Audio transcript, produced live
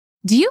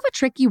Do you have a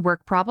tricky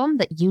work problem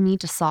that you need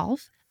to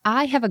solve?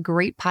 I have a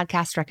great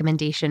podcast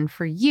recommendation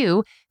for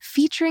you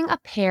featuring a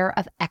pair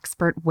of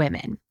expert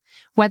women.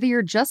 Whether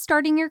you're just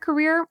starting your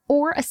career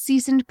or a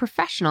seasoned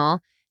professional,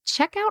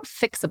 check out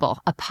Fixable,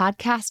 a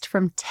podcast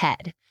from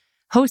TED.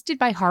 Hosted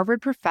by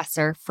Harvard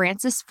professor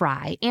Frances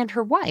Frei and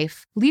her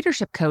wife,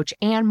 leadership coach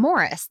Anne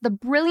Morris, the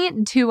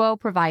brilliant duo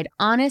provide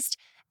honest,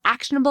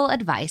 actionable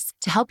advice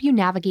to help you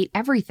navigate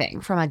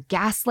everything from a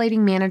gaslighting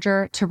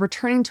manager to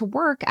returning to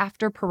work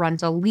after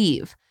parental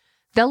leave.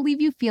 They'll leave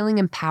you feeling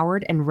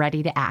empowered and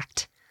ready to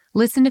act.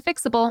 Listen to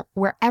Fixable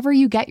wherever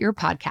you get your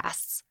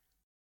podcasts.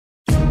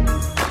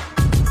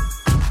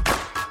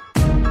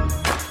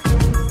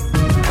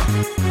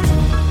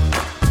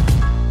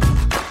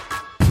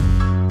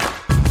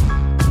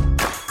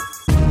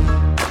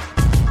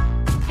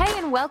 Hey,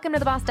 and welcome to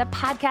the Bossed Up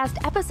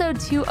Podcast, episode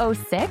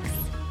 206.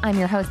 I'm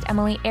your host,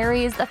 Emily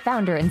Aries, the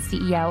founder and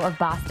CEO of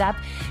Bossed Up,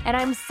 and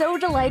I'm so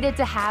delighted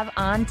to have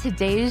on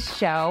today's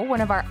show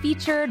one of our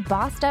featured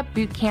Bossed Up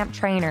Bootcamp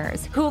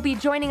trainers who will be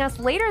joining us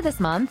later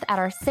this month at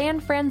our San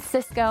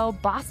Francisco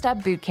Bossed Up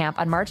Bootcamp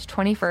on March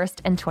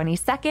 21st and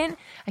 22nd.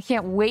 I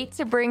can't wait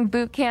to bring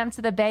bootcamp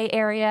to the Bay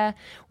Area,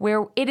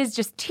 where it is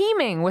just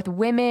teeming with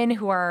women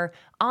who are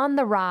on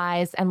the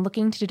rise and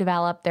looking to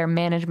develop their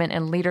management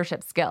and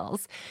leadership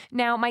skills.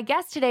 Now, my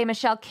guest today,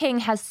 Michelle King,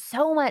 has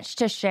so much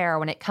to share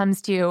when it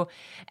comes to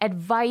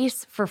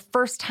advice for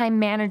first-time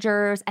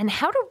managers and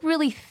how to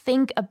really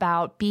think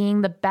about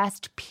being the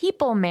best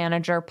people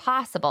manager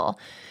possible.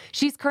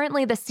 She's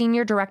currently the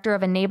Senior Director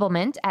of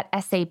Enablement at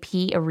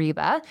SAP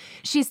Ariba.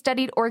 She's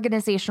studied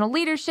organizational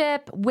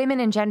leadership, women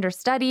and gender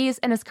studies,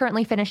 and is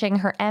currently finishing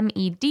her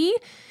MED.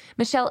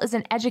 Michelle is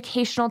an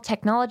educational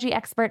technology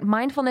expert,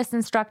 mindfulness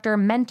instructor,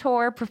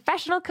 mentor,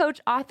 professional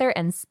coach, author,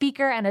 and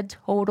speaker, and a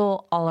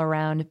total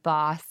all-around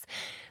boss.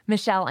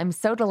 Michelle, I'm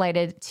so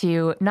delighted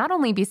to not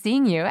only be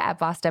seeing you at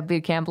Bossed Up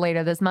Bootcamp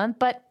later this month,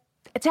 but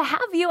to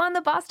have you on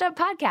the Bossed Up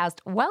podcast.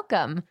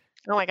 Welcome.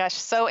 Oh my gosh,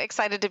 so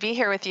excited to be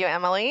here with you,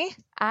 Emily.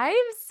 I'm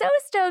so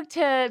stoked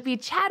to be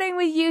chatting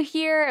with you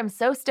here. I'm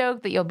so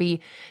stoked that you'll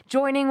be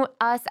joining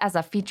us as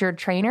a featured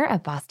trainer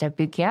at Bossed Up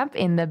Bootcamp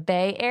in the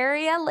Bay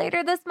Area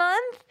later this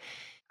month.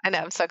 I know,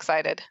 I'm so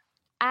excited.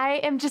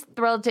 I am just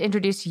thrilled to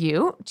introduce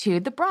you to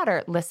the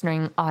broader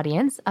listening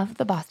audience of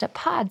the Bossed Up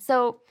Pod.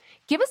 So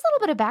give us a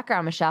little bit of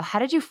background, Michelle. How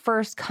did you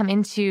first come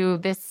into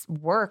this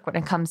work when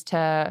it comes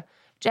to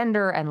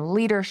gender and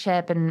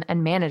leadership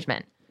and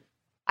management?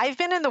 I've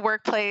been in the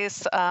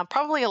workplace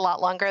probably a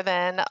lot longer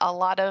than a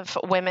lot of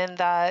women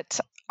that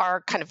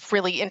are kind of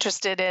really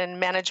interested in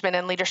management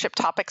and leadership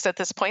topics at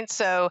this point.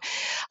 So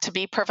to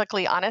be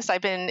perfectly honest,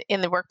 I've been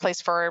in the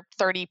workplace for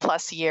 30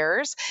 plus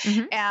years.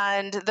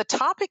 And the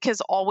topic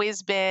has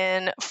always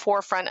been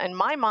forefront in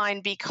my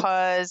mind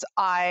because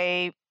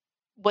I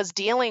was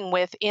dealing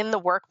with in the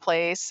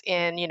workplace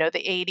in, the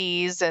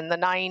 80s and the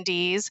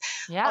 90s,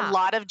 a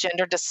lot of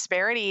gender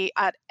disparity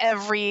at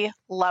every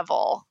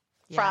level.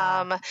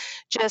 From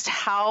just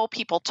how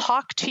people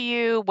talk to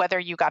you, whether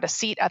you got a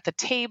seat at the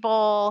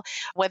table,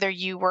 whether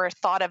you were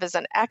thought of as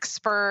an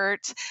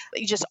expert,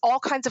 just all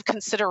kinds of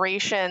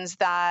considerations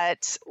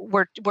that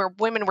where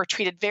women were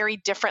treated very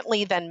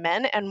differently than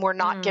men and were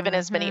not given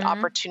as many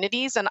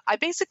opportunities. And I've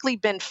basically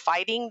been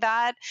fighting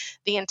that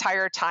the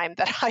entire time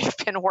that I've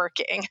been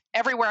working,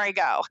 everywhere I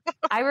go.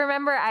 I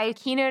remember I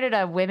keynoted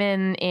a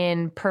women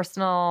in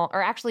personal,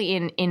 or actually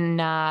in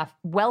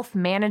wealth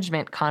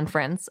management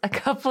conference a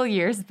couple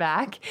years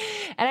back.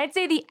 And I'd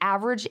say the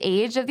average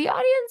age of the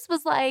audience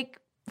was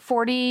like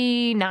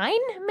 49,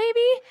 maybe.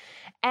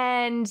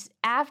 And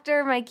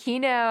after my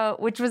keynote,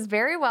 which was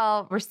very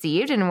well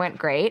received and went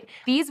great,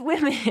 these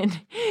women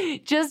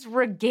just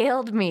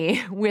regaled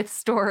me with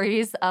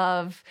stories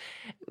of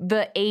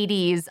the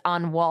 80s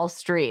on Wall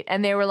Street.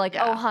 And they were like,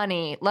 oh,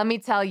 honey, let me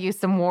tell you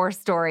some more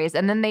stories.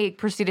 And then they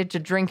proceeded to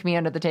drink me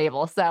under the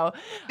table. So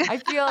I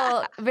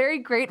feel very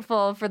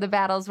grateful for the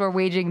battles we're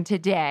waging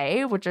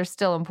today, which are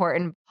still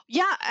important.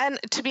 Yeah. And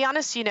to be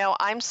honest,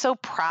 I'm so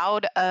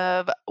proud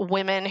of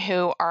women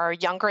who are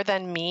younger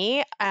than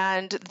me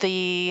and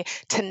the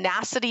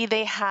tenacity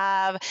they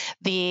have,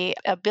 the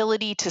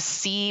ability to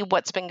see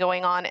what's been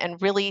going on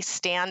and really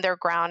stand their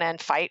ground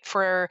and fight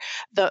for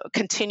the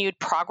continued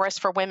progress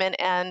for women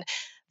and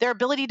their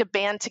ability to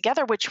band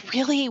together, which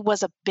really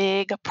was a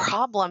big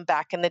problem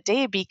back in the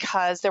day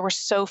because there were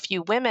so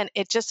few women.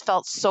 It just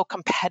felt so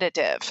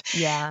competitive.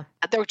 Yeah.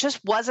 There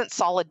just wasn't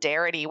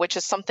solidarity, which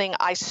is something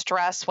I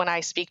stress when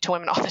I speak to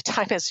women all the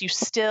time is you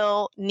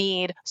still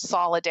need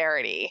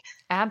solidarity.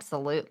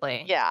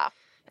 Absolutely. Yeah.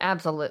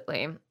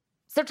 Absolutely.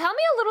 So tell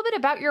me a little bit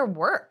about your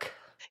work.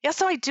 Yeah,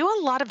 so I do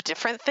a lot of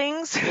different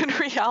things in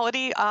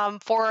reality.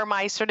 For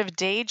my sort of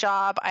day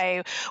job,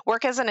 I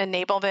work as an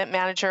enablement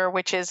manager,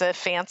 which is a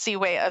fancy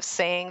way of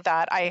saying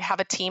that I have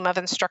a team of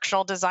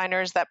instructional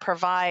designers that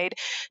provide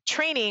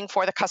training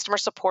for the customer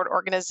support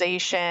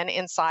organization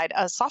inside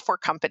a software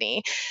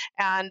company.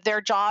 And their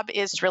job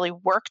is to really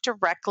work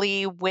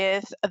directly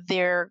with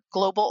their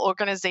global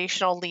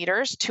organizational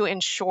leaders to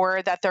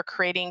ensure that they're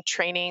creating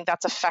training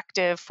that's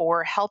effective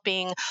for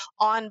helping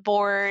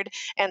onboard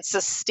and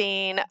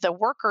sustain the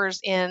workers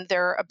in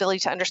their ability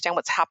to understand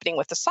what's happening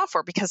with the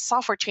software because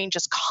software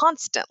changes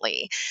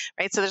constantly,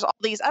 right? So there's all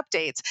these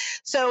updates.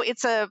 So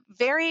it's a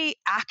very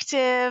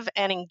active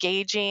and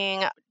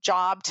engaging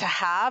job to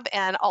have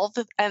and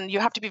you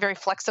have to be very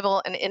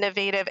flexible and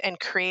innovative and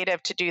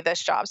creative to do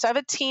this job. So I have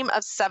a team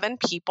of 7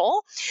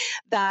 people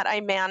that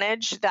I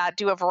manage that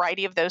do a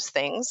variety of those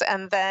things.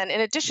 And then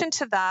in addition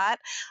to that,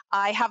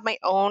 I have my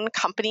own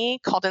company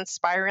called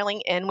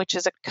Inspiring In, which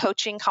is a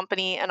coaching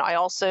company. And I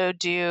also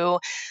do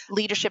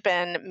leadership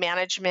and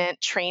management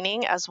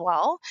training as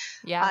well.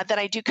 Yeah. That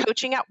I do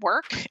coaching at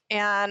work.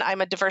 And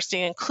I'm a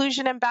diversity and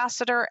inclusion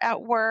ambassador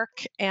at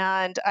work.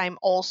 And I'm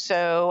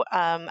also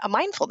a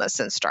mindfulness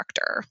instructor.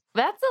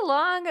 That's a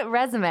long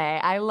resume.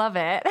 I love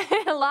it.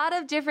 A lot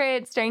of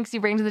different strengths you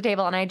bring to the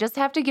table. And I just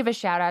have to give a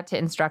shout out to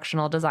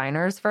instructional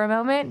designers for a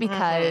moment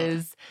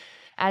because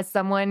as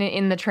someone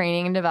in the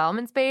training and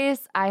development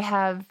space, I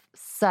have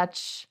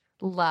such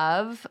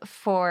love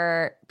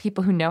for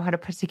people who know how to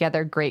put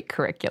together great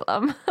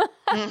curriculum,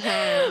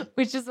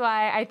 which is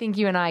why I think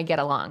you and I get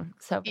along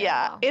so very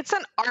well. It's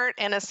an art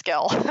and a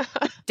skill.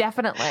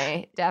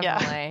 Definitely.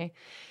 Yeah.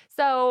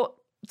 So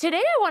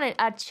today I want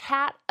to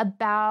chat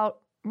about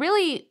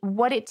really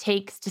what it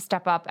takes to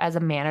step up as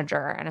a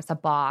manager and as a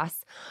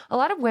boss. A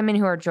lot of women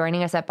who are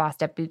joining us at Boss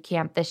Up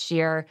Bootcamp this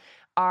year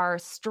are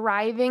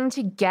striving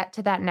to get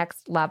to that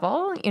next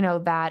level,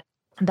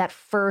 that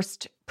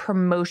first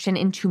promotion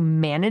into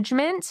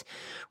management,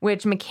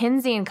 which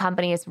McKinsey and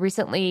Company has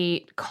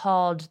recently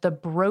called the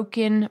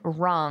broken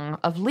rung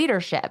of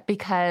leadership,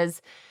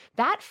 because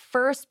that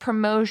first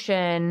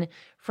promotion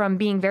from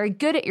being very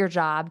good at your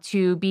job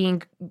to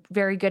being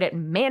very good at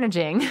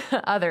managing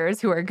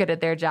others who are good at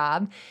their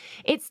job,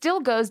 it still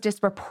goes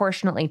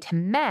disproportionately to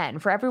men.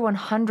 For every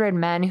 100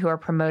 men who are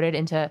promoted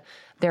into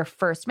their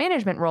first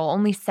management role,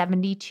 only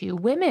 72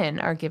 women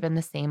are given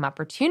the same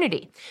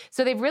opportunity.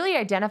 So they've really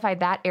identified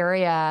that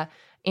area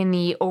in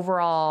the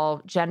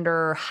overall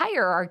gender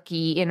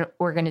hierarchy in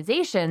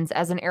organizations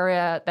as an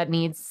area that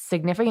needs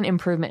significant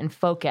improvement and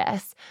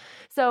focus.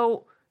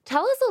 So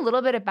tell us a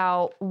little bit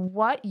about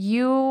what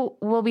you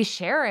will be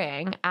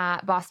sharing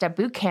at Boss Up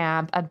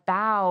Bootcamp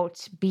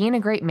about being a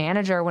great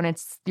manager when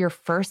it's your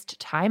first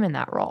time in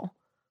that role.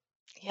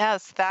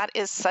 Yes, that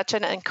is such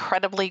an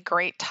incredibly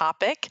great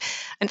topic.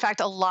 In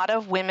fact, a lot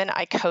of women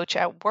I coach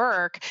at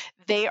work,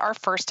 they are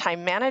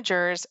first-time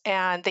managers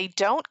and they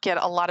don't get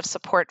a lot of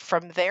support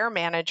from their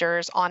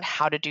managers on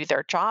how to do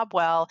their job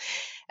well.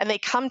 And they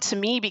come to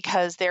me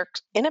because they're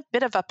in a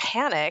bit of a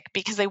panic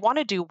because they want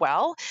to do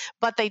well,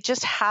 but they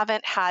just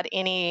haven't had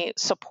any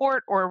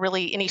support or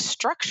really any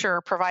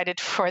structure provided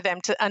for them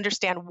to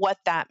understand what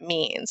that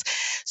means.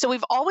 So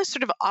we've always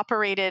sort of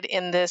operated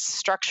in this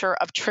structure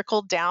of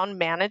trickle-down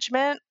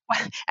management.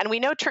 And we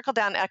know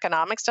trickle-down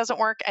economics doesn't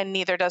work, and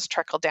neither does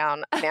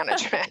trickle-down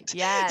management.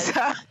 Yes.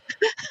 So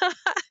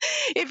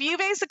if you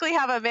basically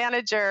have a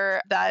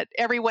manager that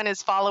everyone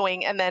is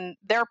following, and then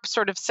they're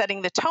sort of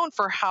setting the tone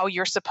for how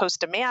you're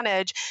supposed to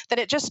manage, then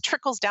it just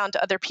trickles down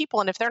to other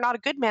people. And if they're not a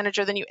good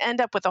manager, then you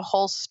end up with a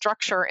whole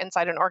structure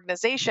inside an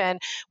organization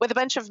with a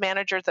bunch of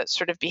managers that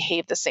sort of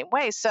behave the same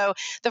way. So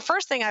the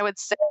first thing I would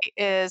say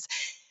is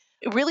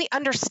really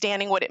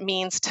understanding what it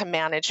means to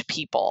manage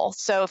people.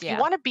 So if you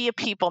want to be a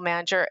people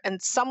manager, and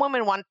some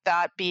women want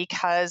that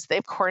because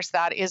of course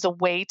that is a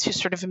way to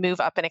sort of move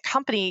up in a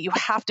company, you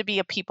have to be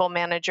a people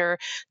manager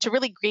to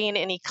really gain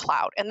any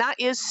clout. And that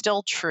is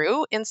still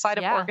true inside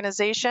of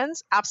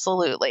organizations.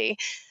 Absolutely.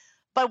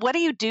 But what do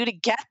you do to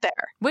get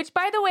there? Which,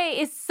 by the way,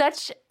 is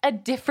such a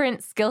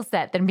different skill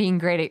set than being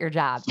great at your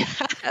job.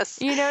 Yes.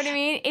 You know what I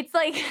mean? It's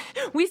like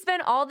we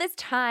spend all this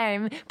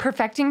time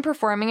perfecting,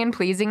 performing, and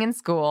pleasing in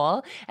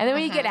school. And then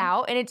we get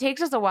out, and it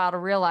takes us a while to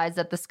realize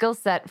that the skill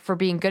set for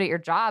being good at your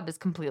job is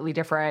completely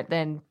different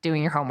than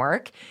doing your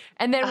homework.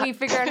 And then we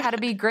figure out how to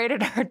be great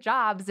at our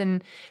jobs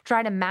and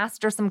try to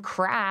master some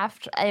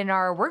craft in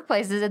our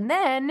workplaces. And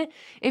then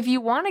if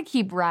you want to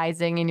keep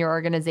rising in your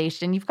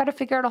organization, you've got to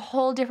figure out a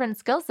whole different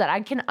skill set.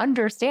 I can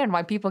understand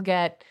why people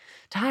get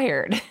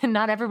tired.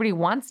 Not everybody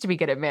wants to be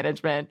good at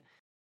management.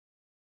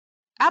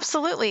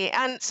 Absolutely.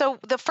 And so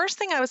the first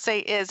thing I would say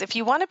is if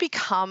you want to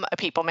become a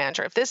people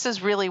manager, if this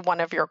is really one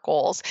of your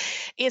goals,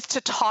 is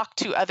to talk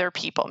to other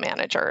people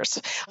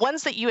managers,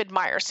 ones that you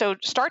admire. So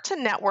start to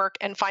network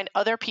and find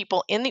other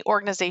people in the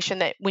organization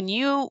that when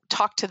you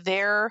talk to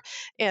their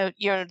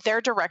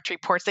direct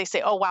reports, they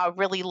say, oh, wow, I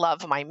really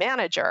love my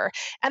manager.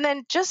 And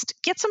then just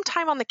get some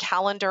time on the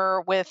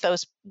calendar with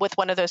those with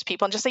one of those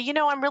people and just say,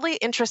 I'm really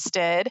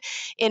interested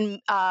in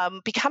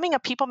becoming a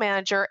people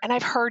manager, and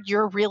I've heard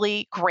you're a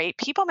really great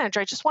people manager.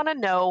 I just want to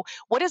know,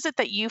 what is it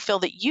that you feel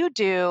that you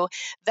do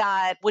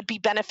that would be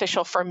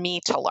beneficial for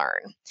me to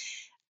learn?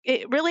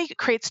 It really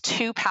creates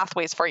two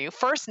pathways for you.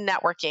 First,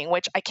 networking,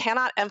 which I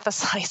cannot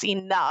emphasize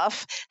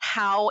enough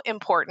how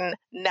important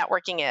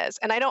networking is.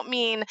 And I don't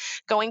mean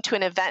going to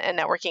an event and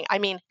networking. I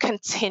mean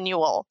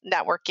continual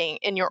networking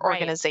in your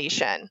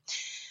organization.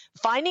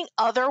 Finding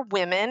other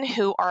women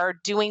who are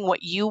doing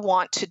what you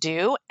want to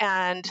do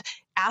and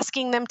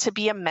asking them to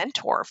be a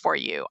mentor for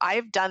you.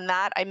 I've done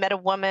that. I met a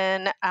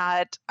woman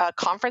at a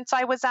conference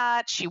I was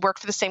at. She worked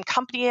for the same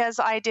company as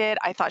I did.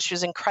 I thought she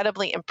was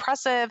incredibly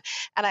impressive.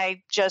 And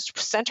I just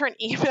sent her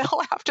an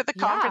email after the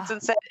conference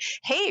and said,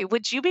 hey,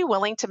 would you be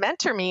willing to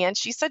mentor me? And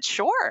she said,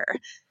 sure.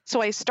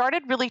 So I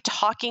started really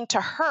talking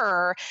to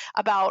her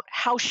about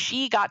how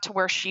she got to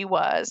where she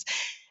was,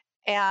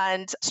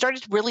 and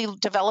started really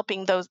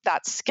developing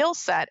that skill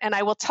set. And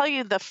I will tell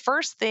you, the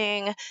first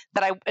thing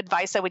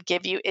advice I would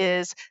give you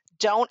is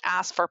don't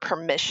ask for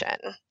permission.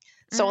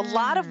 So a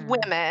lot of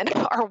women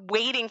are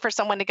waiting for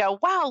someone to go,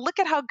 wow, look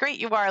at how great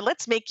you are.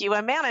 Let's make you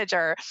a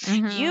manager.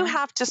 You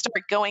have to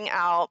start going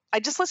out.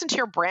 I just listened to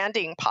your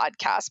branding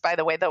podcast, by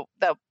the way, the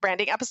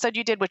branding episode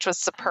you did, which was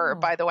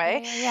superb, by the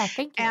way. Yeah,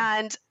 thank you.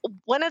 And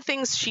one of the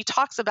things she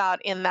talks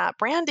about in that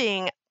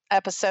branding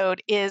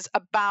episode is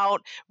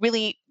about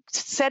really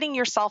setting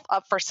yourself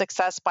up for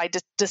success by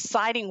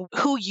deciding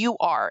who you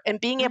are and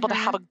being able to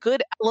have a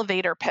good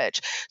elevator pitch.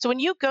 So when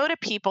you go to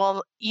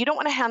people, you don't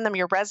want to hand them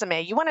your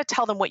resume. You want to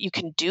tell them what you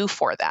can do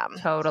for them.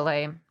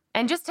 Totally.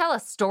 And just tell a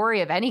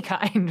story of any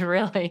kind,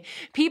 really.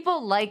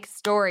 People like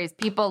stories.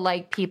 People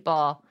like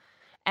people.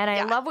 And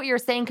I love what you're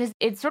saying, because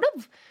it's sort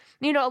of,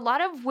 a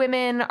lot of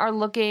women are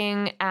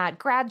looking at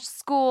grad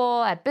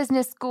school, at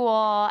business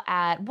school,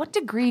 at what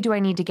degree do I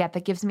need to get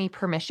that gives me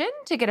permission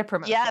to get a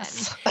promotion?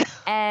 Yes.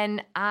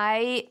 And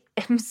I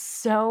am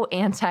so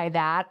anti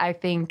that. I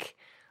think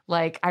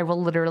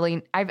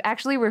I've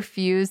actually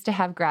refused to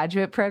have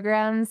graduate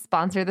programs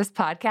sponsor this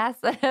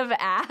podcast that have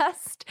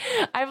asked.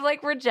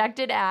 I've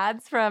rejected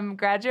ads from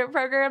graduate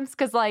programs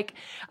because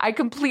I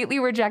completely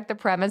reject the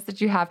premise that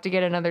you have to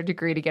get another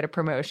degree to get a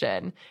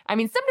promotion. I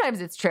mean,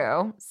 sometimes it's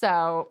true.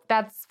 So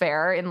that's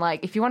fair. And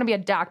if you want to be a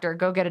doctor,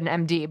 go get an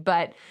MD.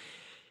 But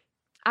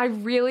I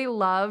really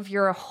love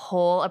your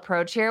whole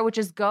approach here, which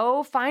is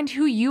go find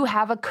who you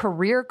have a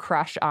career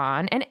crush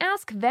on and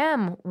ask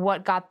them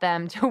what got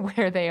them to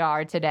where they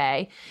are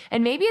today.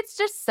 And maybe it's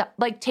just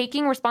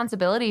taking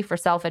responsibility for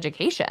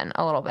self-education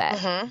a little bit.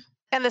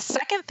 And the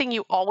second thing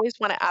you always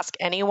want to ask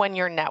anyone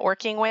you're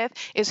networking with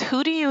is,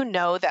 who do you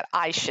know that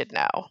I should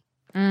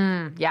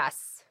know?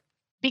 Yes.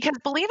 Because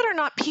believe it or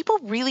not, people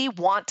really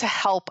want to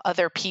help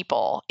other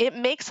people. It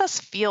makes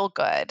us feel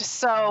good.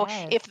 So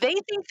if they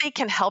think they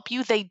can help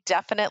you, they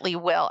definitely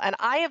will. And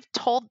I have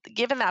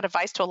given that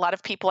advice to a lot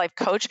of people I've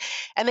coached,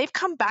 and they've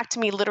come back to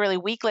me literally a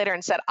week later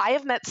and said, I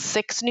have met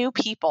 6 new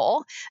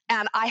people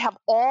and I have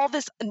all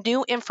this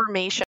new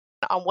information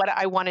on what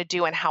I want to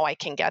do and how I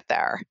can get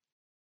there.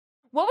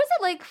 What was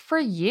it like for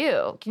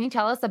you? Can you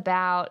tell us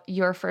about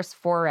your first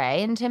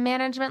foray into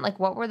management?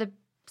 What were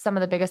some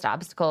of the biggest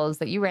obstacles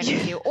that you ran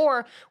into,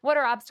 or what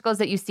are obstacles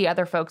that you see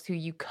other folks who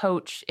you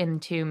coach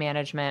into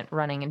management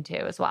running into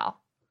as well?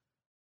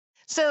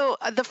 So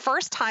the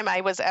first time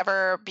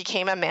I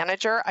became a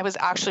manager, I was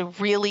actually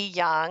really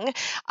young.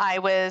 I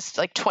was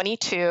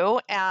 22,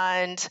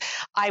 and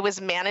I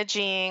was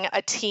managing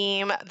a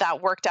team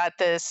that worked at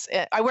this.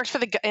 I worked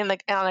on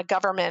a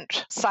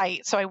government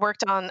site. So I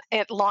worked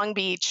at Long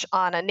Beach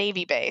on a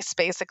Navy base,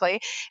 basically.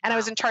 And I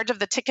was in charge of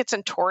the tickets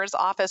and tours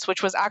office,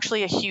 which was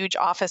actually a huge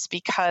office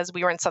because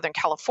we were in Southern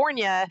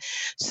California.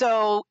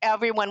 So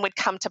everyone would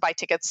come to buy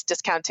tickets,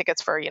 discounted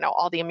tickets for,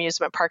 all the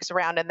amusement parks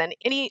around. And then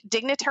any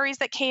dignitaries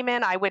that came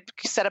in, I would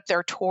set up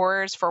their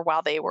tours for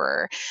while they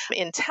were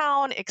in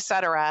town,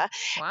 etc.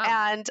 Wow.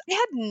 And I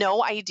had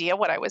no idea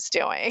what I was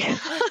doing.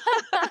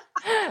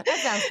 That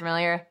sounds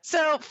familiar.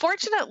 So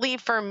fortunately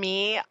for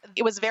me,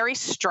 it was very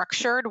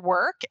structured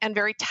work and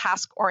very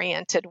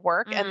task-oriented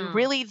work. And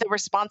really the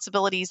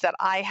responsibilities that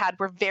I had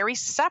were very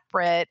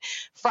separate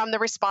from the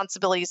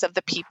responsibilities of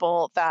the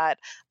people that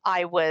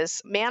I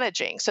was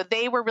managing. So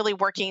they were really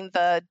working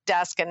the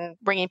desk and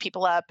bringing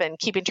people up and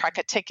keeping track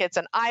of tickets.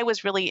 And I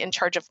was really in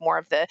charge of more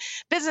of the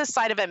business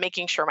side of it,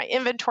 making sure my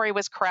inventory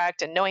was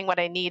correct and knowing what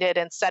I needed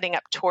and setting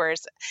up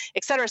tours,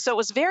 et cetera. So it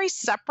was very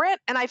separate.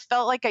 And I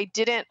felt like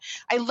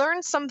I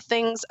learned some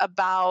things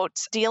about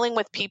dealing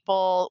with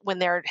people when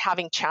they're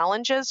having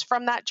challenges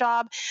from that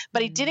job,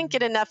 but I didn't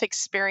get enough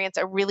experience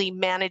at really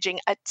managing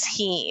a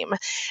team.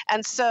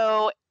 And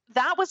so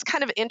that was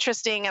kind of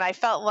interesting. And I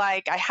felt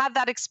like I had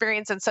that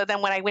experience. And so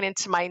then when I went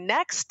into my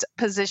next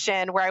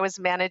position where I was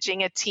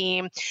managing a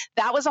team,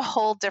 that was a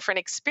whole different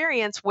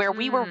experience where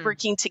we were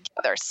working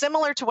together,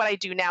 similar to what I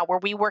do now, where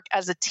we work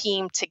as a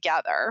team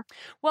together.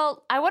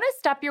 Well, I want to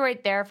stop you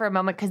right there for a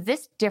moment, because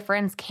this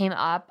difference came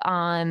up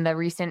on the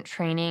recent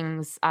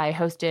trainings I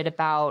hosted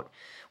about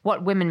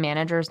what women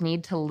managers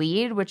need to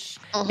lead, which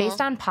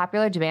based on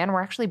popular demand,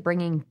 we're actually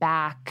bringing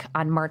back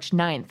on March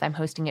 9th. I'm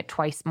hosting it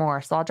twice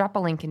more. So I'll drop a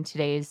link in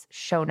today's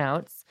show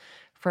notes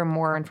for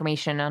more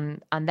information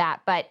on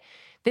that. But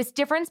this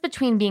difference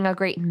between being a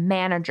great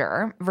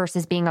manager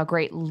versus being a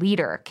great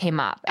leader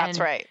came up. That's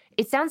right.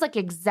 It sounds like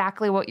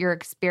exactly what your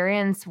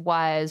experience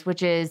was,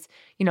 which is,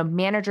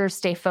 managers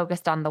stay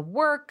focused on the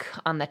work,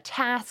 on the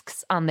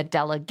tasks, on the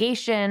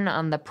delegation,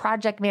 on the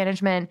project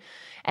management,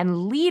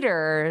 and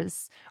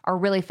leaders are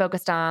really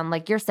focused on,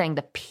 like you're saying,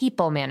 the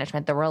people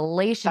management, the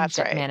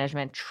relationship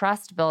management,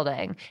 trust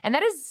building. And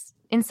that is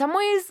in some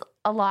ways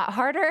a lot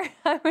harder,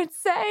 I would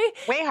say.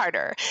 Way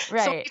harder.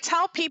 Right. So what we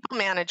tell people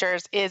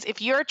managers is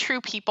if you're a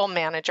true people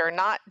manager,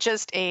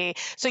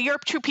 so you're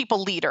a true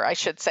people leader, I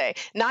should say,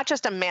 not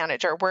just a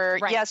manager where,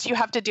 yes, you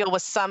have to deal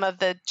with some of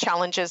the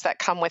challenges that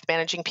come with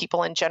managing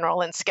people in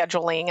general and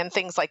scheduling and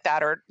things like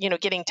that, or,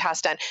 getting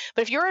tasks done.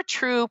 But if you're a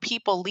true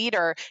people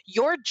leader,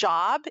 your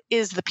job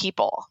is the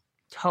people.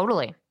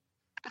 Totally.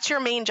 That's your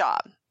main job.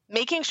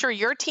 Making sure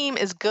your team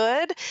is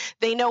good.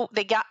 They know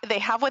they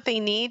have what they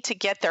need to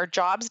get their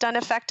jobs done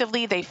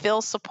effectively. They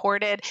feel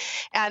supported.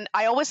 And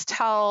I always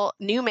tell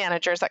new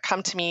managers that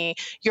come to me,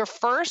 your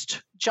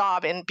first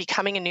job in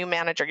becoming a new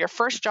manager, your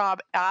first job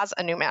as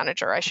a new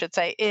manager, I should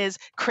say, is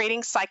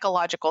creating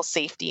psychological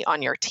safety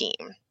on your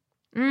team.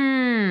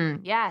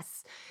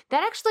 Yes.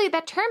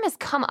 That term has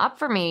come up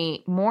for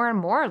me more and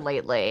more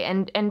lately.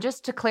 And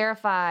just to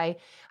clarify,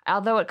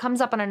 although it comes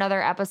up on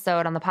another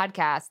episode on the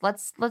podcast,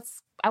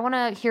 I want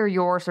to hear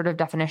your sort of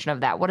definition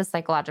of that. What does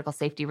psychological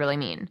safety really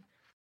mean?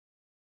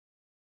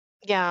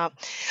 Yeah.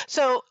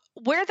 So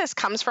where this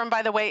comes from,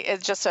 by the way,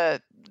 is just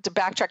to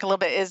backtrack a little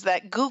bit, is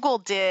that Google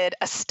did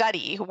a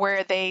study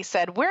where they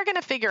said, we're going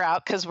to figure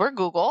out, because we're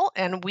Google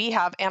and we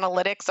have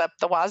analytics up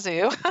the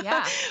wazoo,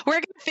 we're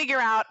going to figure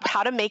out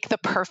how to make the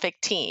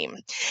perfect team.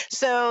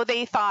 So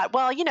they thought,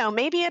 well,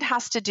 maybe it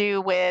has to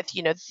do with,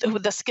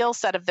 the skill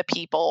set of the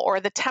people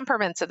or the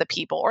temperaments of the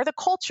people or the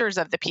cultures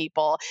of the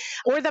people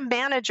or the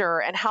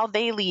manager and how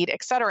they lead,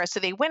 et cetera. So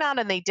they went out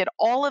and they did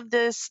all of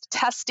this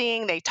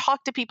testing. They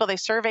talked to people, they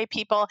surveyed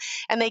people,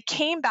 and they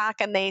came back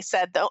and they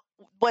said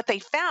what they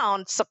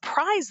found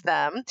surprised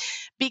them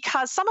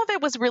because some of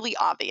it was really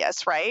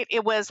obvious, right?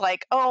 It was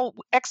like,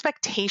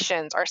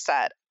 expectations are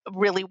set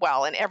really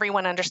well and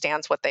everyone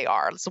understands what they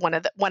are. It's one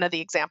of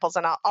the examples,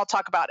 and I'll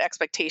talk about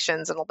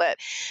expectations in a little bit.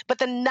 But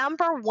the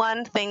number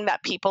one thing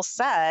that people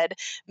said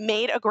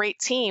made a great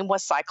team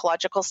was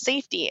psychological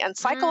safety. And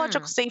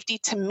psychological safety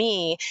to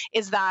me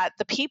is that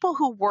the people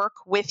who work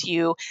with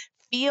you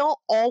feel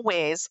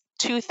always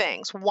two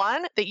things.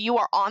 One, that you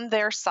are on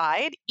their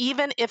side,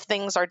 even if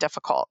things are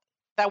difficult,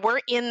 that we're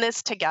in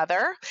this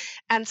together.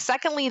 And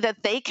secondly,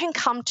 that they can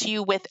come to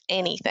you with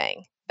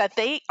anything, that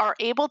they are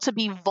able to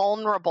be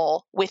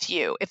vulnerable with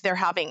you. If they're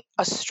having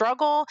a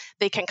struggle,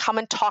 they can come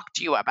and talk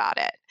to you about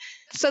it.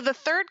 So the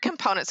third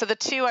component, so the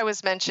two I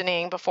was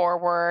mentioning before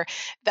were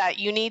that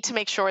you need to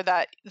make sure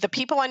that the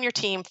people on your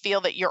team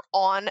feel that you're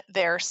on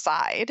their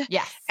side.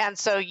 Yes. And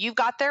so you've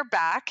got their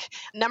back.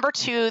 Number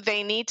two,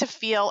 they need to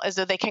feel as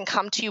though they can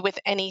come to you with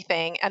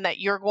anything and that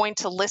you're going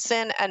to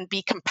listen and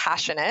be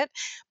compassionate.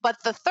 But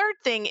the third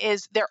thing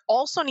is there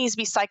also needs to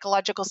be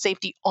psychological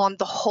safety on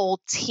the whole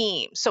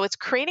team. So it's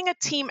creating a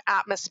team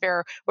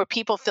atmosphere where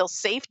people feel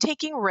safe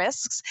taking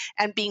risks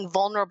and being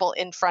vulnerable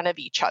in front of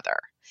each other.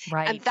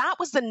 Right. And that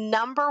was the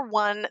number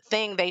one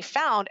thing they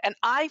found. And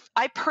I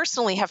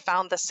personally have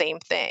found the same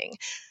thing.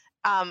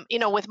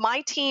 With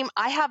my team,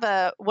 I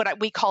have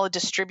we call a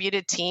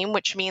distributed team,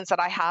 which means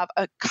that I have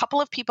a couple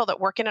of people that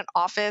work in an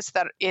office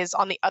that is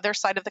on the other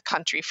side of the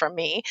country from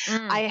me.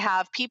 I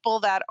have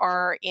people that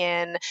are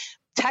in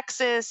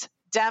Texas,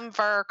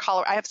 Denver,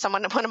 Colorado. I have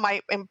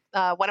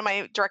one of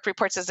my direct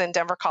reports is in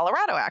Denver,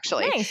 Colorado,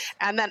 actually. Nice.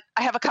 And then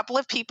I have a couple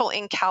of people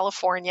in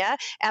California,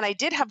 and I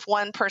did have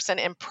one person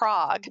in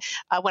Prague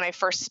when I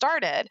first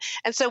started.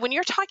 And so when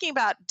you're talking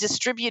about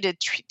distributed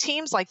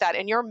teams like that,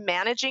 and you're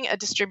managing a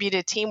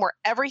distributed team where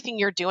everything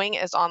you're doing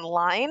is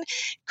online,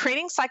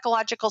 creating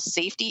psychological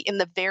safety in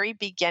the very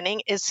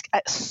beginning is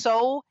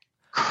so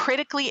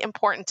critically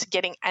important to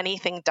getting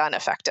anything done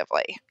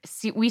effectively.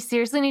 See, we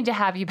seriously need to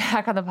have you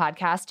back on the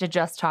podcast to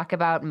just talk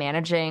about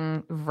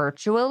managing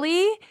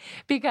virtually,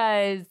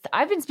 because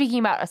I've been speaking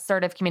about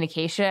assertive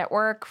communication at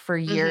work for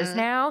years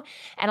now.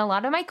 And a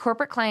lot of my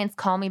corporate clients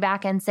call me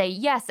back and say,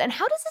 yes, and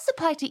how does this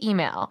apply to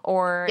email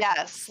or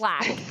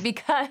Slack?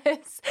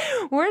 Because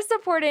we're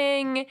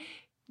supporting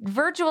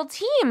virtual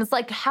teams.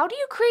 Like, how do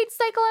you create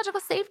psychological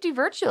safety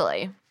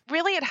virtually?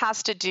 Really, it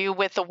has to do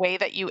with the way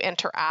that you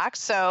interact.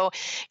 So,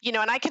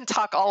 and I can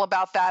talk all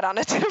about that on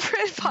a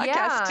different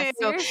podcast too.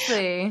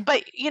 Seriously.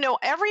 But,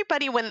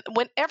 everybody, when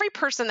every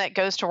person that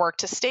goes to work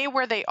to stay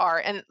where they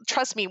are, and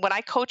trust me, when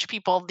I coach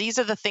people, these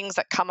are the things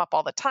that come up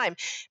all the time.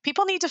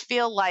 People need to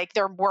feel like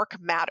their work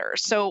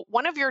matters. So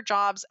one of your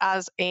jobs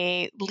as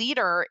a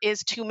leader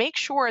is to make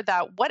sure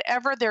that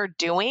whatever they're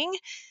doing,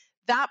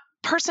 that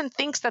person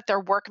thinks that their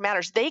work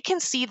matters. They can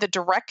see the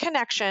direct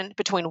connection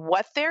between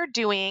what they're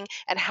doing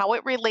and how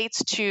it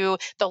relates to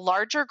the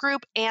larger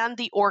group and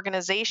the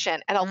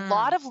organization. And a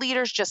lot of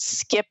leaders just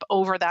skip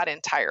over that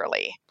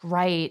entirely.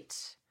 Right.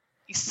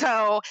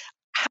 So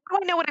how do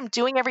I know what I'm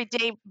doing every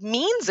day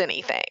means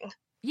anything?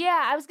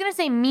 Yeah, I was going to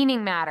say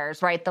meaning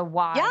matters, right? The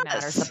why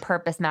matters, the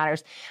purpose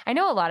matters. I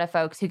know a lot of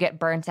folks who get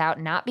burnt out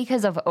not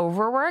because of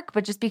overwork,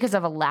 but just because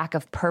of a lack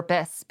of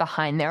purpose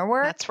behind their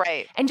work. That's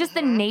right. And just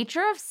the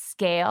nature of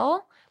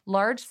scale,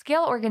 large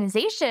scale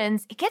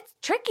organizations, it gets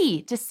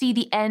tricky to see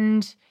the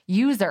end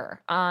user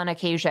on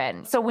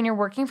occasion. So when you're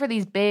working for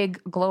these big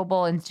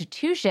global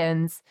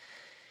institutions,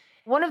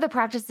 one of the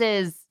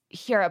practices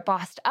here at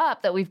Bossed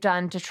Up that we've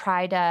done to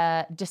try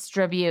to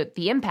distribute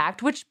the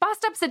impact, which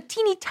Bossed Up's a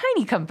teeny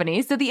tiny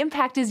company, so the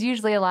impact is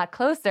usually a lot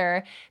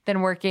closer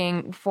than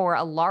working for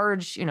a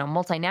large,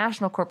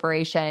 multinational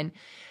corporation.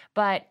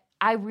 But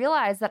I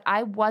realized that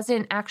I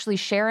wasn't actually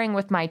sharing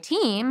with my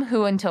team,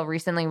 who until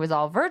recently was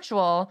all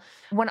virtual,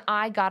 when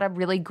I got a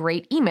really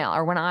great email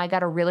or when I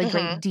got a really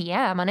great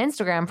DM on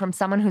Instagram from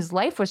someone whose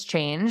life was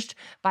changed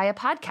by a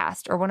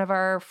podcast or one of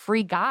our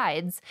free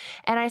guides.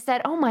 And I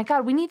said, oh my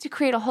God, we need to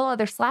create a whole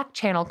other Slack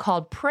channel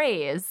called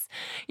Praise,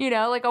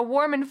 like a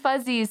warm and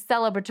fuzzies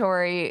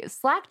celebratory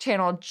Slack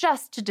channel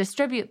just to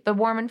distribute the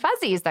warm and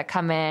fuzzies that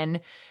come in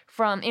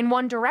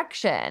one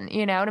direction,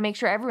 to make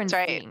sure everyone's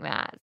seeing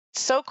that.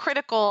 So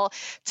critical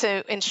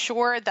to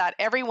ensure that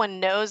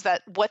everyone knows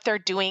that what they're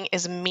doing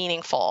is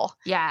meaningful.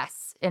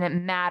 Yes, and it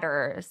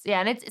matters.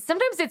 Yeah, and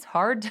sometimes it's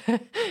hard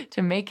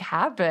to make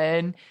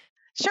happen.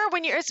 Sure,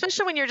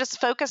 especially when you're just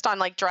focused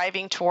on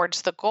driving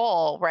towards the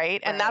goal,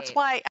 right? And that's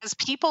why as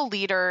people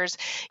leaders,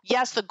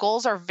 yes, the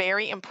goals are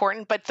very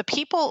important, but the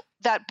people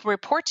that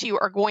report to you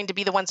are going to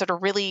be the ones that are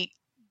really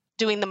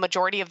doing the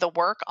majority of the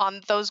work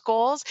on those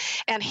goals.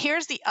 And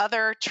here's the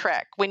other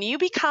trick. When you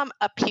become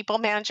a people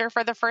manager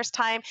for the first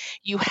time,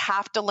 you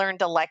have to learn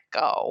to let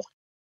go.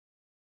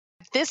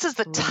 This is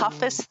the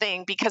toughest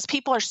thing because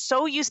people are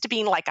so used to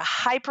being like a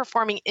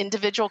high-performing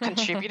individual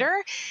contributor.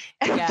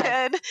 And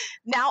then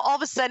now all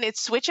of a sudden it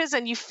switches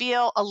and you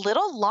feel a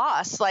little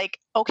lost. Like,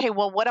 okay,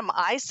 well, what am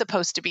I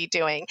supposed to be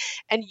doing?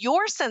 And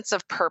your sense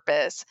of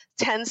purpose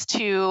tends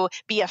to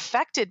be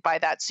affected by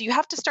that. So you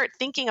have to start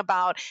thinking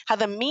about how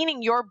the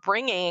meaning you're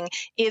bringing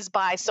is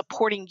by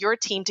supporting your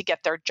team to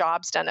get their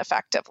jobs done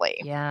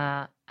effectively.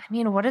 Yeah. I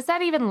mean, what does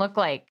that even look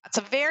like? It's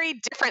a very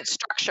different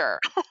structure.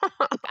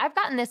 I've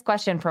gotten this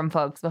question from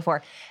folks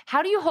before.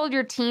 How do you hold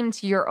your team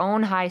to your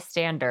own high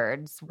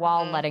standards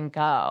while letting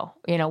go,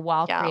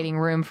 while creating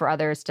room for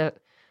others to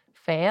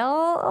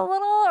fail a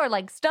little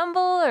or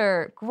stumble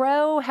or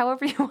grow,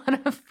 however you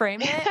want to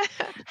frame it?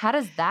 How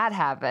does that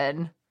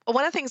happen?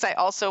 One of the things I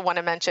also want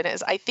to mention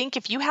is I think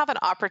if you have an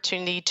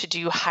opportunity to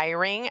do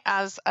hiring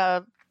as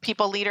a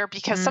people leader,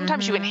 because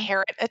sometimes you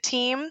inherit a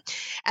team,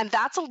 and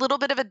that's a little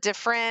bit of a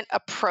different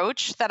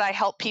approach that I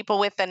help people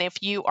with than if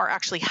you are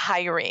actually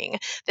hiring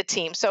the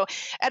team. So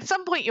at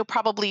some point, you'll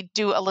probably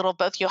do a little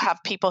both. You'll have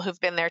people who've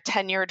been there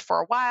tenured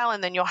for a while,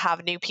 and then you'll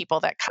have new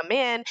people that come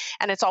in,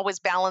 and it's always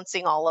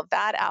balancing all of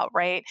that out,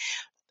 right?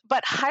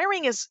 But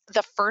hiring is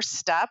the first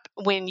step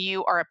when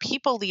you are a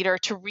people leader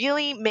to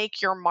really make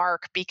your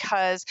mark,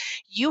 because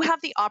you have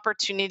the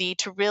opportunity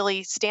to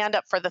really stand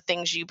up for the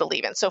things you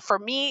believe in. So for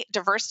me,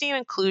 diversity and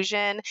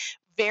inclusion,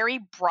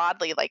 very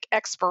broadly, like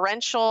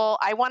experiential.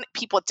 I want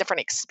people with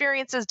different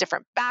experiences,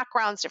 different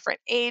backgrounds, different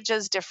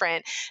ages,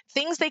 different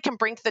things they can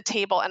bring to the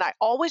table. And I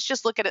always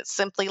just look at it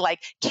simply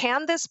like,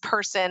 can this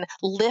person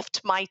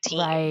lift my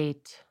team?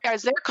 Right.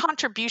 Is their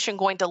contribution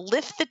going to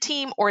lift the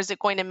team, or is it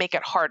going to make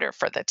it harder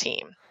for the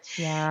team?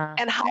 Yeah.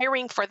 And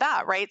hiring for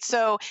that, right?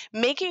 So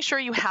making sure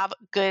you have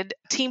good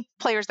team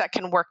players that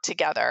can work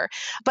together.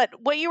 But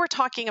what you were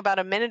talking about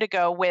a minute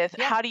ago with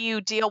how do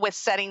you deal with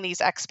setting these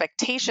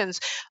expectations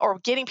or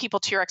getting people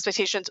to your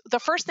expectations? The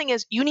first thing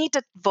is you need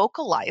to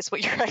vocalize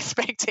what your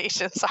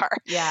expectations are.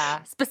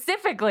 Yeah.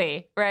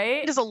 Specifically,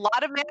 right? There's a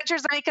lot of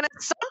managers that make an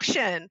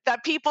assumption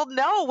that people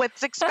know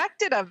what's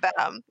expected of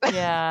them.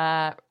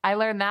 Yeah. I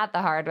learned that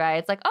the hard way.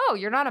 It's like, oh,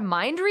 you're not a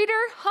mind reader?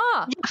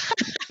 Huh.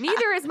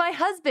 Neither is my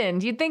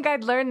husband. You'd think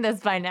I'd learned this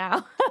by now.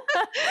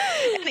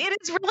 And it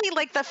is really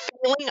like the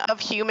feeling of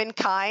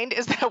humankind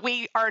is that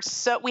we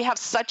have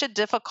such a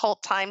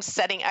difficult time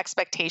setting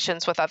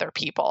expectations with other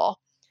people.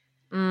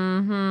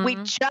 Mm-hmm. We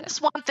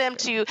just want them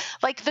to,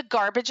 like, the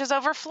garbage is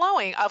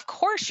overflowing. Of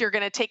course, you're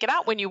going to take it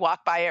out when you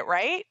walk by it,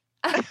 right?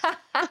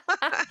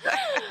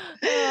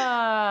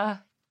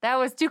 That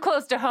was too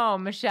close to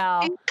home,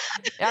 Michelle.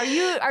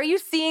 Are you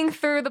seeing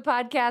through the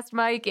podcast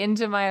mic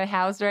into my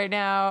house right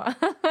now?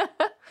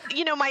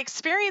 My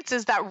experience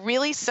is that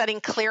really setting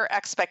clear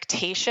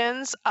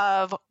expectations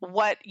of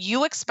what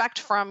you expect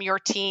from your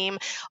team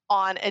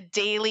on a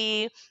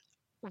daily,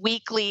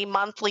 weekly,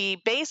 monthly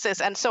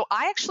basis. And so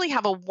I actually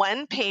have a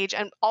one-page,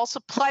 and also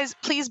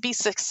please be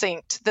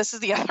succinct. This is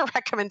the other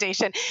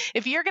recommendation.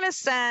 If you're going to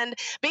send,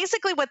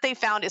 basically what they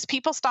found is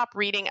people stop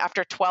reading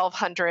after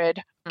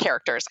 1,200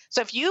 characters.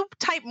 So if you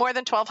type more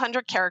than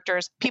 1,200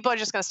 characters, people are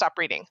just going to stop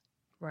reading.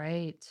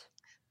 Right.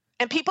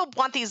 And people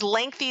want these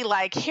lengthy,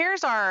 like,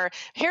 here's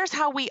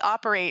how we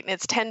operate, and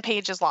it's 10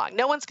 pages long.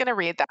 No one's going to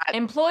read that.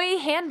 Employee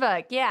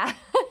handbook. Yeah.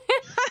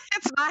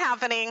 It's not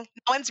happening.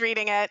 No one's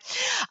reading it.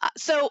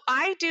 So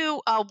I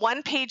do a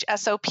 1-page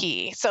SOP.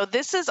 So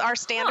this is our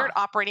standard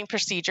operating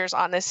procedures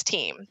on this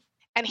team.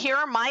 And here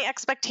are my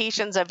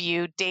expectations of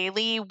you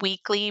daily,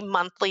 weekly,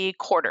 monthly,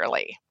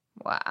 quarterly.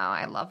 Wow.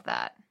 I love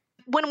that.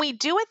 When we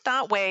do it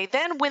that way,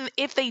 then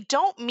if they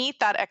don't meet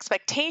that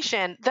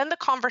expectation, then the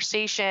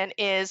conversation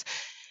is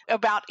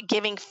about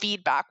giving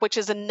feedback, which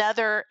is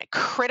another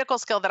critical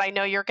skill that I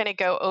know you're going to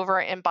go over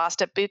in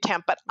Bossed Up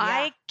Bootcamp. But yeah.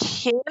 I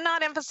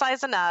cannot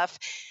emphasize enough,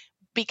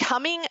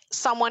 becoming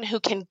someone who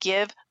can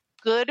give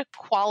good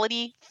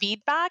quality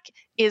feedback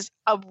is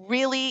a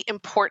really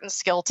important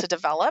skill to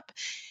develop.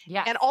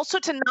 Yes. And also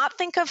to not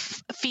think of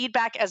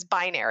feedback as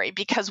binary,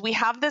 because we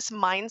have this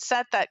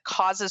mindset that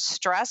causes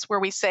stress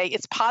where we say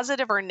it's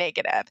positive or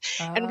negative.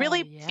 And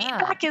really,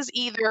 feedback is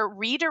either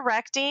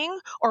redirecting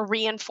or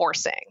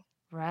reinforcing.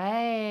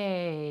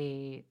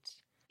 Right.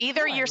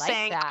 Either you're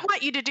saying, I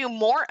want you to do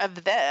more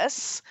of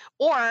this,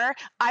 or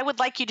I would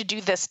like you to do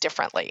this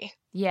differently.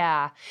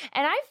 Yeah.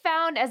 And I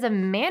found as a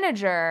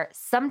manager,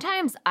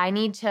 sometimes I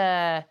need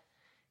to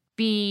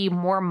be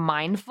more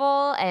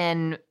mindful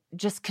and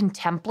just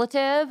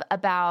contemplative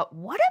about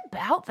what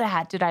about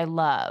that did I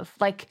love?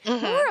 Like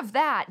more of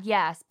that,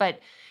 yes.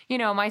 But,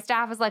 my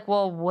staff is like,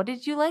 well, what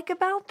did you like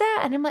about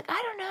that? And I'm like,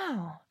 I don't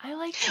know. I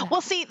like that.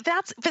 Well,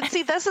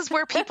 this is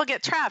where people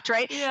get trapped,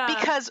 right? Yeah.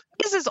 Because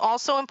this is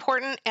also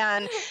important,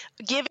 and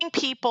giving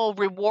people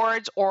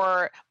rewards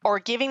or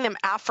giving them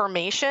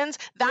affirmations,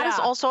 that is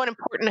also an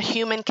important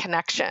human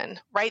connection,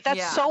 right?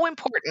 That's so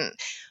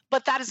important.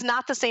 But that is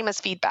not the same as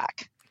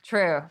feedback.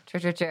 True.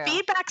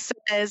 Feedback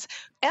says,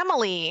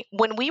 Emily,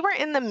 when we were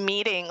in the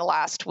meeting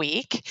last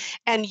week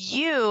and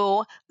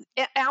you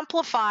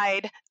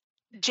amplified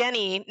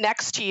Jenny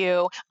next to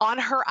you on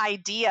her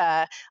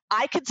idea,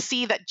 I could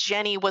see that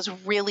Jenny was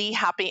really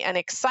happy and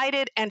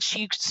excited, and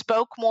she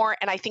spoke more,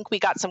 and I think we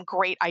got some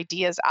great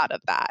ideas out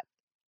of that.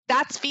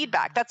 That's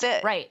feedback. That's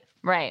it. Right.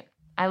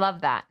 I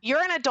love that.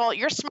 You're an adult.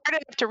 You're smart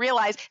enough to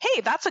realize,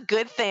 hey, that's a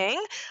good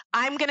thing.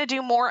 I'm going to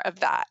do more of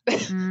that.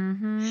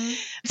 Mm-hmm.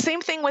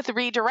 Same thing with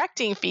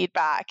redirecting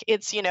feedback.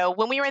 It's,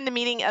 when we were in the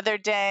meeting the other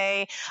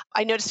day,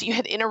 I noticed you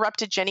had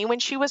interrupted Jenny when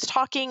she was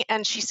talking,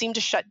 and she seemed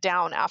to shut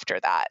down after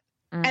that.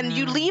 And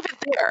you leave it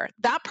there.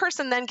 That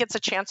person then gets a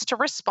chance to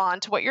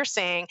respond to what you're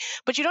saying,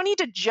 but you don't need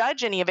to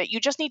judge any of it.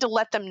 You just need to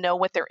let them know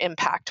what their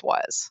impact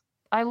was.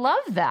 I love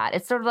that.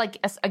 It's sort of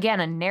like, again,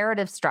 a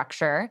narrative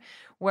structure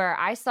where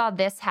I saw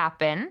this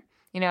happen.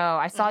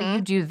 I saw you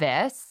do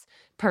this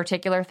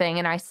particular thing,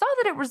 and I saw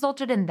that it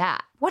resulted in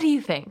that. What do you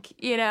think?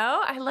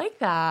 I like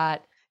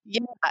that.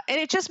 Yeah. And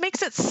it just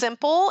makes it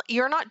simple.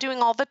 You're not doing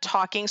all the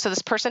talking, so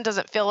this person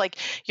doesn't feel like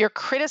you're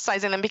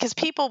criticizing them, because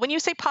people, when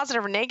you say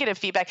positive or negative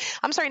feedback,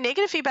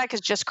 negative feedback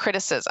is just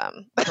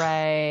criticism.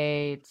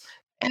 Right.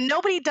 And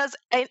nobody does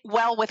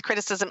well with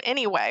criticism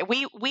anyway.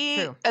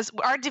 We as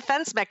our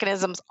defense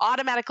mechanisms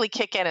automatically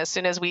kick in as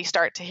soon as we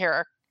start to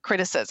hear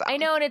criticism. I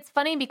know. And it's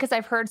funny because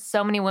I've heard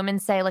so many women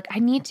say, like, I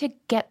need to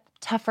get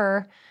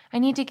tougher. I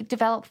need to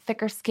develop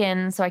thicker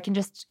skin so I can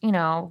just,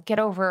 get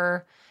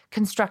over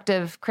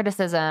constructive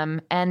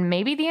criticism. And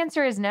maybe the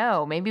answer is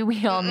no. Maybe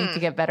we all need to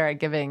get better at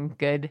giving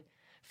good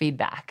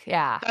feedback.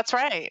 Yeah. That's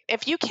right.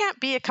 If you can't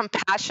be a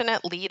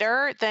compassionate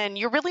leader, then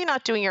you're really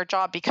not doing your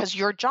job, because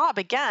your job,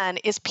 again,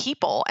 is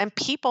people. And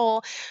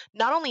people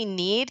not only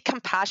need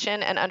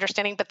compassion and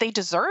understanding, but they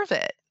deserve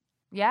it.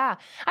 Yeah.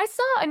 I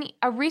saw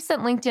a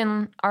recent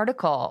LinkedIn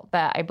article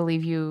that I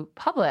believe you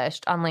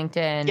published on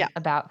LinkedIn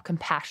about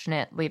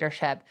compassionate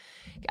leadership.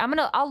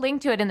 I'll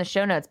link to it in the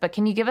show notes, but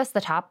can you give us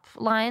the top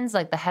lines,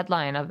 like the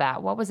headline of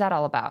that? What was that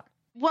all about?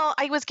 Well,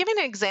 I was giving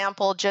an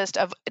example just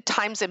of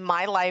times in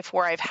my life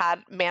where I've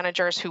had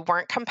managers who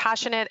weren't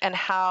compassionate, and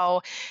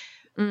how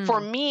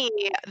for me,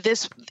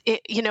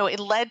 it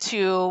led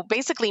to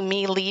basically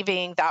me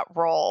leaving that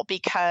role,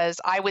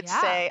 because I would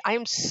say,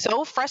 I'm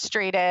so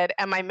frustrated.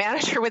 And my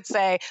manager would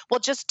say,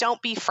 well, just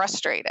don't be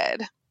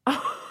frustrated.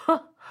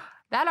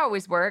 That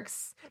always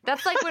works.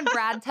 That's like when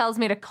Brad tells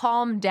me to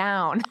calm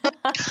down,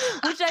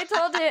 which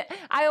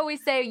I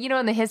always say,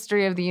 in the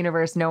history of the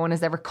universe, no one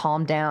has ever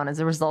calmed down as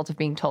a result of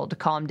being told to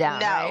calm down.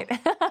 No,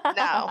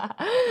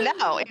 right?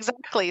 No,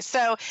 exactly.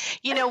 So,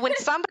 when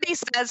somebody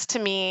says to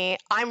me,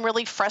 I'm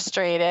really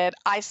frustrated,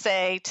 I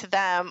say to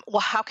them, well,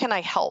 how can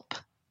I help?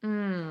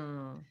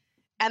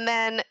 And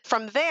then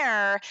from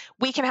there,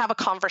 we can have a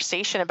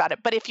conversation about it.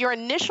 But if your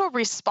initial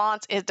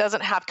response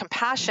doesn't have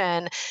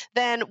compassion,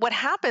 then what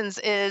happens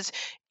is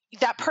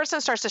that person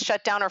starts to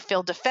shut down or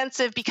feel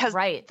defensive, because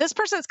this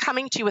person's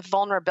coming to you with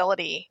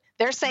vulnerability.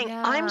 They're saying,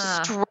 I'm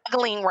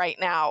struggling right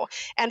now.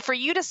 And for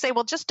you to say,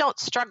 well, just don't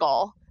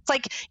struggle. It's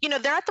like,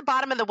 they're at the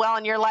bottom of the well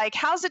and you're like,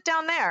 how's it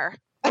down there?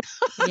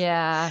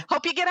 Yeah.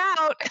 Hope you get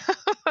out.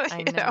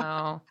 I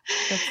know.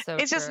 That's so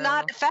it's just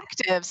not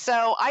effective.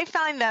 So I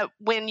find that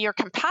when you're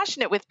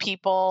compassionate with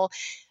people,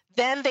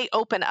 then they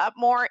open up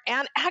more.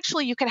 And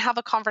actually, you can have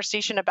a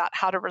conversation about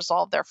how to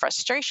resolve their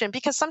frustration,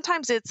 because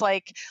sometimes it's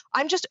like,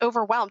 I'm just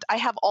overwhelmed. I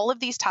have all of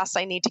these tasks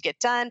I need to get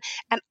done,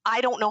 and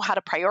I don't know how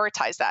to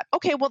prioritize that.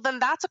 Okay, well, then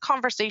that's a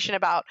conversation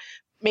about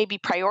maybe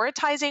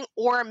prioritizing,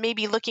 or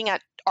maybe looking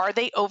at, are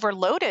they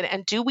overloaded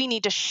and do we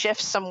need to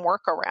shift some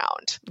work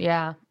around?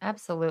 Yeah,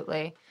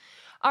 absolutely.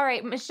 All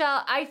right,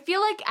 Michelle, I feel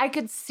like I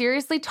could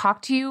seriously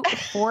talk to you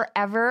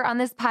forever on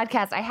this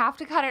podcast. I have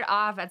to cut it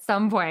off at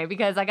some point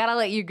because I got to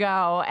let you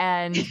go.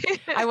 And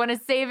I want to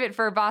save it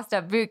for Bossed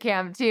Up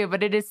Bootcamp too.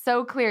 But it is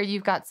so clear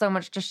you've got so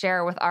much to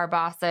share with our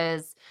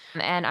bosses.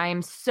 And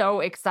I'm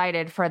so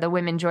excited for the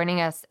women joining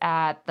us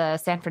at the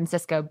San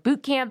Francisco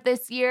Bootcamp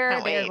this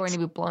year. They are going to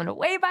be blown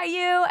away by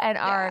you and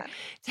our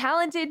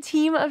talented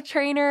team of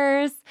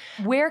trainers.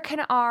 Where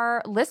can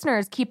our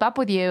listeners keep up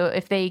with you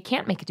if they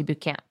can't make it to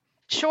bootcamp?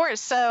 Sure.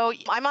 So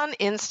I'm on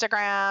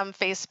Instagram,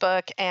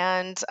 Facebook,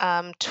 and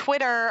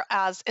Twitter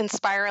as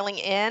Inspiring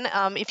In.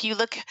 If you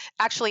look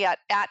actually at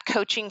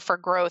Coaching for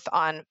Growth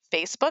on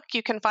Facebook,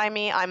 you can find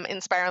me. I'm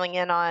Inspiring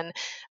In on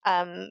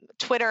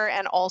Twitter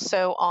and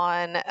also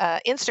on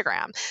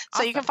Instagram.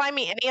 So Awesome. You can find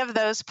me any of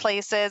those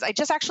places. I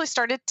just actually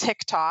started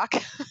TikTok.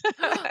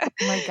 Oh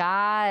my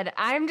God.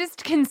 I'm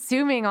just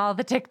consuming all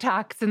the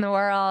TikToks in the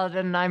world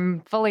and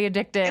I'm fully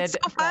addicted. It's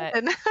so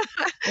fun.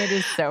 It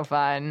is so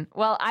fun.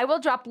 Well, I will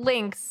drop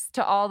links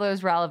to all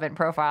those relevant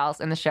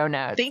profiles in the show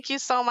notes. Thank you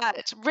so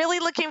much. Really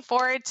looking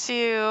forward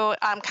to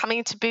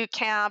coming to boot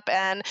camp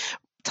and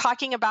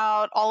talking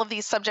about all of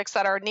these subjects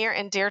that are near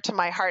and dear to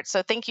my heart.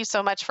 So thank you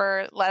so much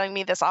for letting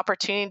me this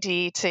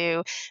opportunity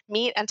to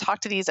meet and talk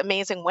to these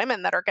amazing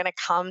women that are going to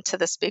come to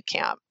this boot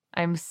camp.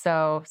 I'm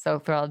so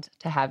thrilled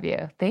to have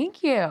you.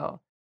 Thank you.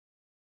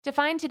 To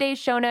find today's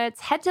show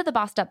notes, head to the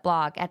Bossed Up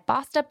blog at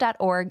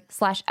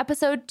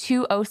bossedup.org/episode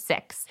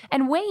 206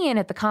 and weigh in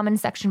at the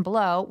comments section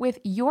below with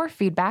your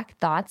feedback,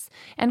 thoughts,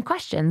 and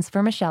questions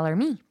for Michelle or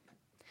me.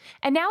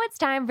 And now it's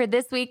time for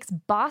this week's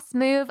Boss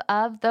Move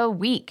of the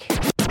Week.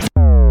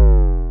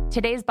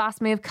 Today's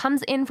boss move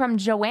comes in from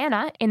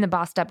Joanna in the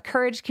Bossed Up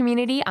Courage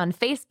community on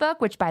Facebook,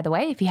 which, by the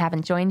way, if you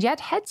haven't joined yet,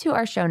 head to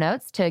our show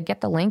notes to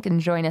get the link and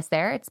join us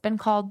there. It's been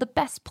called the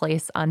best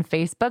place on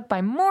Facebook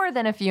by more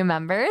than a few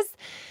members.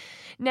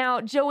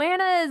 Now,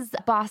 Joanna's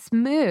boss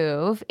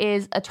move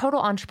is a total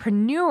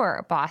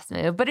entrepreneur boss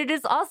move, but it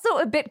is also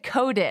a bit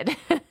coded.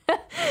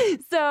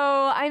 So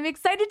I'm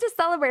excited to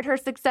celebrate her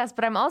success,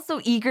 but I'm also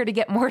eager to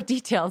get more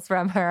details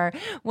from her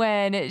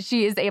when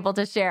she is able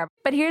to share.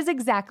 But here's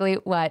exactly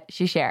what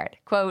she shared.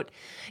 Quote,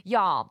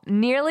 "Y'all,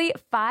 nearly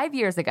 5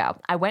 years ago,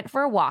 I went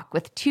for a walk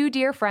with two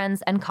dear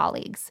friends and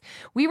colleagues.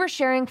 We were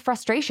sharing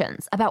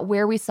frustrations about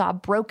where we saw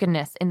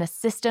brokenness in the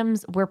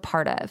systems we're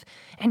part of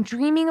and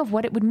dreaming of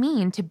what it would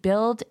mean to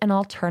build an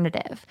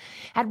alternative.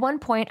 At one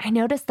point, I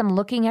noticed them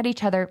looking at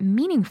each other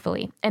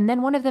meaningfully, and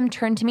then one of them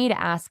turned to me to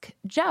ask,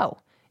 'Joe,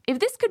 if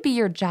this could be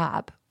your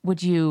job,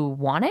 would you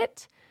want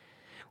it?'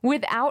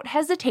 Without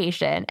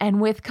hesitation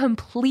and with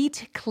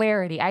complete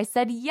clarity, I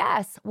said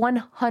yes,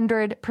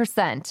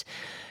 100%.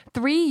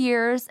 3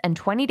 years and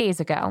 20 days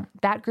ago,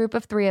 that group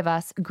of three of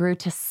us grew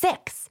to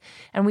 6,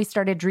 and we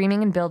started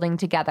dreaming and building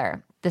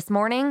together. This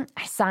morning,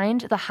 I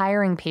signed the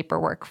hiring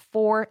paperwork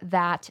for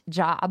that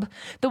job,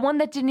 the one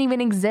that didn't even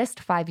exist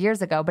 5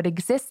 years ago, but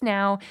exists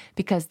now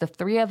because the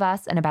three of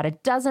us and about a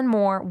dozen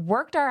more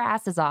worked our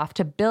asses off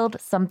to build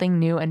something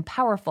new and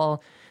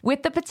powerful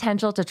with the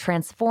potential to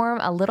transform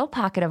a little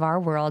pocket of our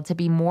world to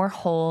be more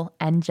whole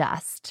and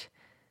just."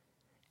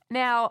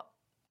 Now,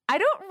 I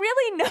don't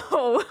really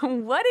know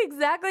what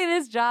exactly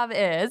this job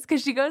is,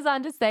 because she goes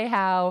on to say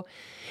how,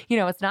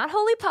 it's not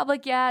wholly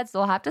public yet, so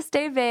we'll have to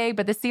stay vague,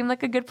 but this seemed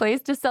like a good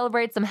place to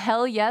celebrate some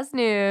hell yes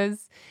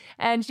news.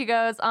 And she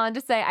goes on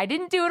to say, "I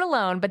didn't do it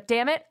alone, but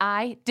damn it,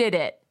 I did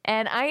it."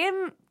 And I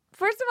am,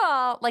 first of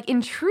all,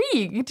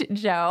 intrigued,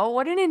 Joe.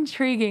 What an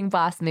intriguing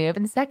boss move.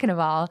 And second of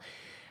all,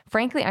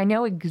 frankly, I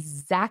know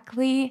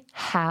exactly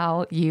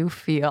how you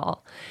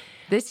feel.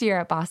 This year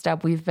at Bossed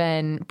Up, we've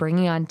been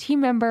bringing on team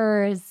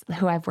members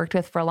who I've worked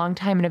with for a long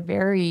time in a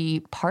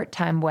very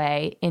part-time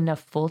way in a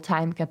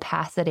full-time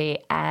capacity.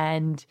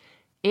 And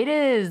it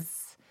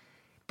is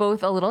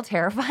both a little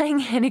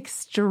terrifying and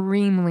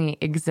extremely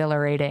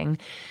exhilarating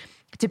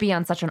to be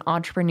on such an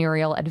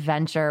entrepreneurial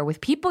adventure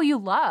with people you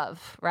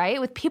love, right?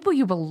 With people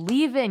you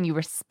believe in, you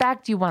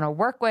respect, you want to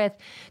work with,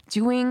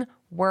 doing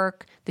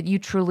work that you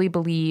truly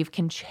believe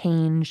can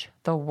change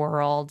the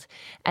world.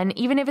 And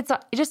even if it's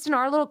just in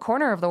our little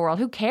corner of the world,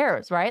 who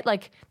cares, right?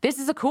 This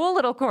is a cool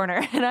little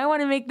corner, and I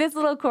want to make this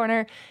little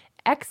corner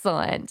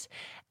excellent.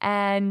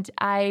 And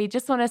I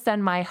just want to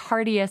send my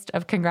heartiest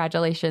of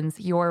congratulations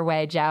your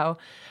way, Joe,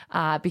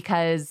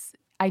 because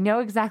I know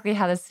exactly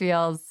how this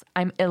feels.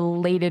 I'm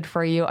elated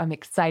for you. I'm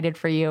excited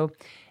for you.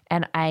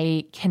 And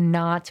I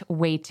cannot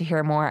wait to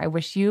hear more. I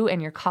wish you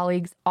and your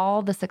colleagues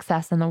all the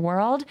success in the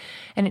world.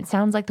 And it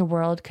sounds like the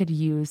world could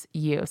use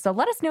you. So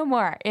let us know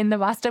more in the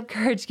Bossed Up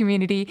Courage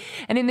community.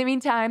 And in the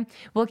meantime,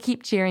 we'll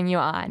keep cheering you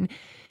on.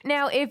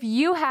 Now, if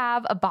you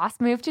have a boss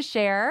move to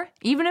share,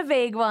 even a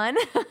vague one,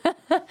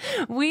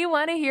 we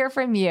want to hear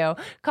from you.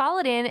 Call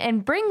it in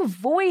and bring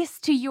voice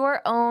to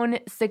your own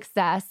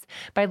success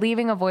by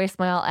leaving a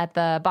voicemail at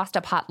the Bossed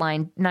Up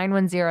hotline,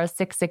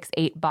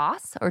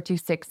 910-668-BOSS or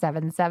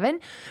 2677.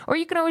 Or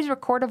you can always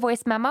record a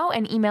voice memo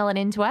and email it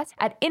in to us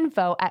at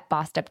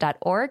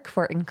info@bossedup.org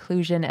for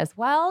inclusion as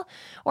well.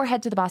 Or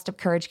head to the Bossed Up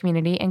Courage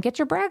community and get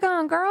your brag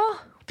on, girl,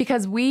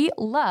 because we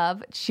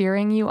love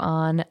cheering you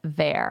on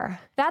there.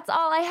 That's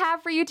all I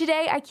have for you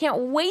today. I can't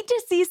wait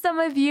to see some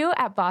of you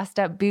at Bossed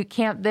Up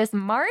Bootcamp this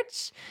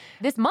month,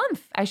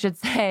 I should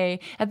say,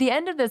 at the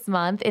end of this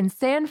month in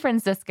San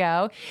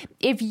Francisco.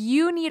 If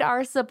you need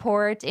our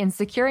support in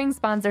securing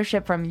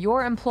sponsorship from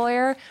your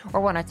employer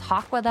or want to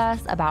talk with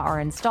us about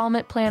our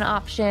installment plan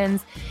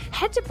options,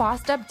 head to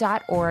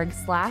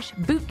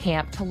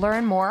bossedup.org/bootcamp to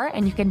learn more,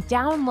 and you can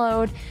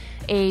download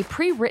a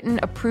pre-written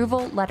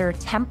approval letter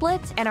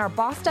template and our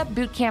Bossed Up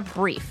Bootcamp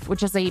brief,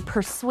 which is a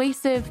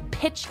persuasive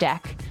pitch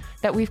deck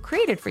that we've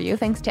created for you,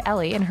 thanks to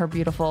Ellie and her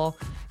beautiful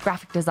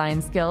graphic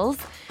design skills,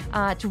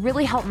 to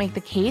really help make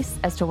the case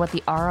as to what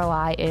the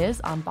ROI is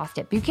on Bossed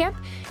Up Bootcamp.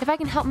 If I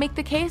can help make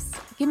the case,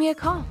 give me a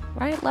call,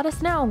 right? Let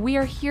us know. We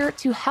are here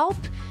to help,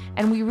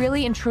 and we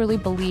really and truly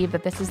believe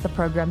that this is the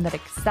program that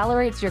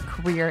accelerates your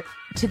career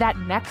to that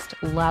next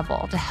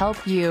level, to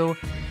help you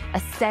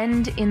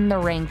ascend in the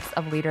ranks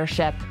of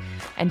leadership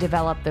and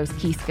develop those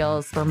key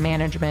skills for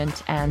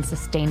management and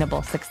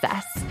sustainable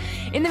success.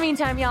 In the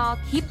meantime, y'all,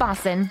 keep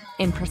bossing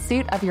in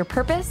pursuit of your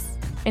purpose,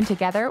 and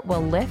together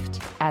we'll lift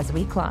as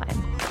we climb.